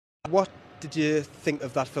What did you think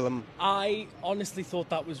of that film? I honestly thought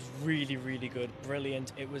that was really, really good,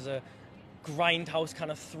 brilliant. It was a grindhouse kind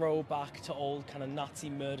of throwback to old kind of Nazi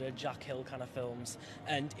murder, Jack Hill kind of films,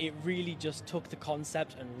 and it really just took the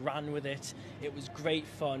concept and ran with it. It was great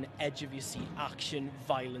fun, edge of your seat action,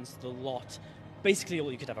 violence, the lot. Basically all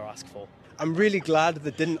you could ever ask for. I'm really glad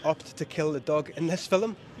they didn't opt to kill the dog in this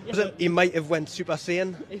film. Yeah. He might have went Super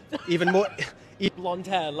Saiyan, even more. Blonde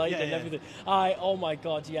hair, light and everything. Oh my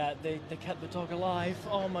god, yeah, they kept the dog alive.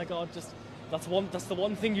 Oh my god, just that's the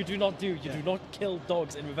one thing you do not do. You do not kill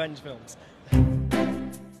dogs in revenge films.